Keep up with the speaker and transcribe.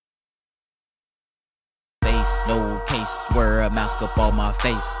no case, wear a mask up on my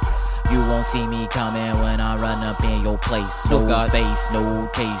face. You won't see me coming when I run up in your place. No face, no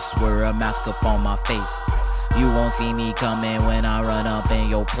case, wear a mask up on my face. You won't see me coming when I run up in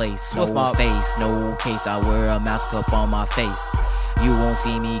your place. No face, no case, I wear a mask up on my face. You won't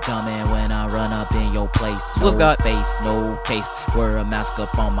see me coming when I run up in your place. No face, no case, wear a mask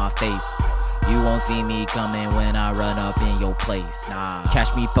up on my face. You won't see me coming when I run up in your place. Nah.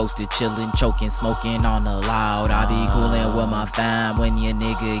 Catch me posted, chillin', choking, smoking on the loud. I be coolin' with my fam when your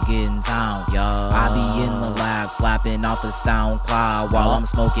nigga get in town. Yo, I be in the lab, slapping off the SoundCloud while I'm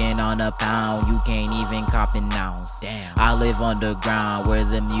smoking on a pound. You can't even cop an ounce. Damn. I live underground where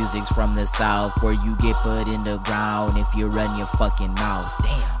the music's from the south, where you get put in the ground if you run your fucking mouth.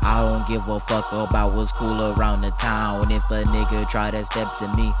 Damn. I don't give a fuck about what's cool around the town. If a nigga try to step to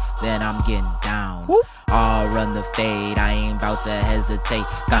me, then I'm getting down. Whoop. I'll run the fade, I ain't about to hesitate.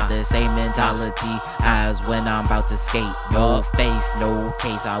 Got the same mentality as when I'm about to skate. No face, no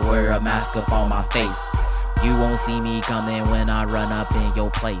case, I wear a mask up on my face. You won't see me coming when I run up in your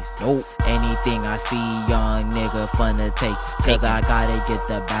place. Nope. Anything I see, young nigga, fun to take. Cause I gotta get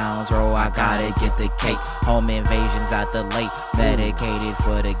the bounce, bro, I gotta get the cake. Home invasions at the lake, medicated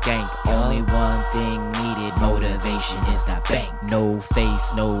for the gang. Only one thing needed, motivation is that bank. No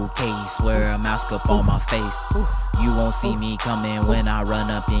face, no case, wear a mask up on my face. You won't see me coming when I run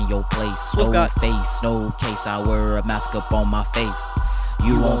up in your place. No face, no case, I wear a mask up on my face.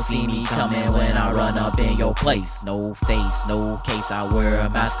 You won't see me coming when I run up in your place. No face, no case, I wear a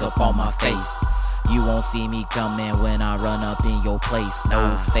mask up on my face. You won't see me coming when I run up in your place.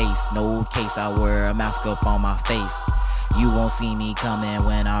 No face, no case, I wear a mask up on my face. You won't see me coming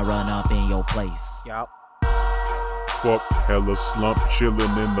when I run up in your place. Yup. Fuck, hella slump,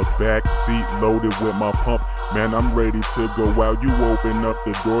 chillin' in the back seat, loaded with my pump. Man, I'm ready to go out. You open up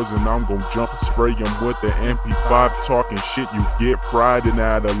the doors and I'm gon' jump, spray 'em with the MP5. Talking shit, you get fried and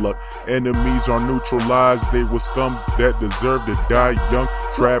out of luck. Enemies are neutralized, they were scum that deserve to die young.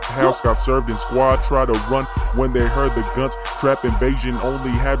 Trap house got served in squad, try to run when they heard the guns. Trap invasion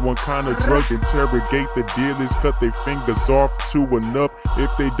only had one kind of drug. Interrogate the dealers, cut their fingers off to enough.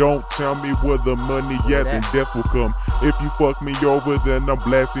 If they don't tell me where the money at, then death will come. If you fuck me over, then I'm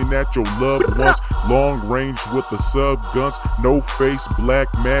blasting at your loved ones. Long range with the sub guns, no face, black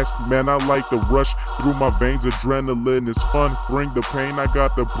mask. Man, I like to rush through my veins. Adrenaline is fun, bring the pain. I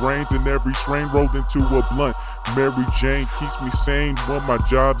got the brains in every strain rolled into a blunt. Mary Jane keeps me sane when my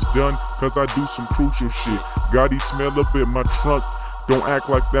job's done, cause I do some crucial shit. Gotti smell up in my trunk. Don't act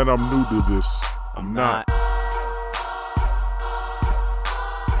like that I'm new to this. I'm not.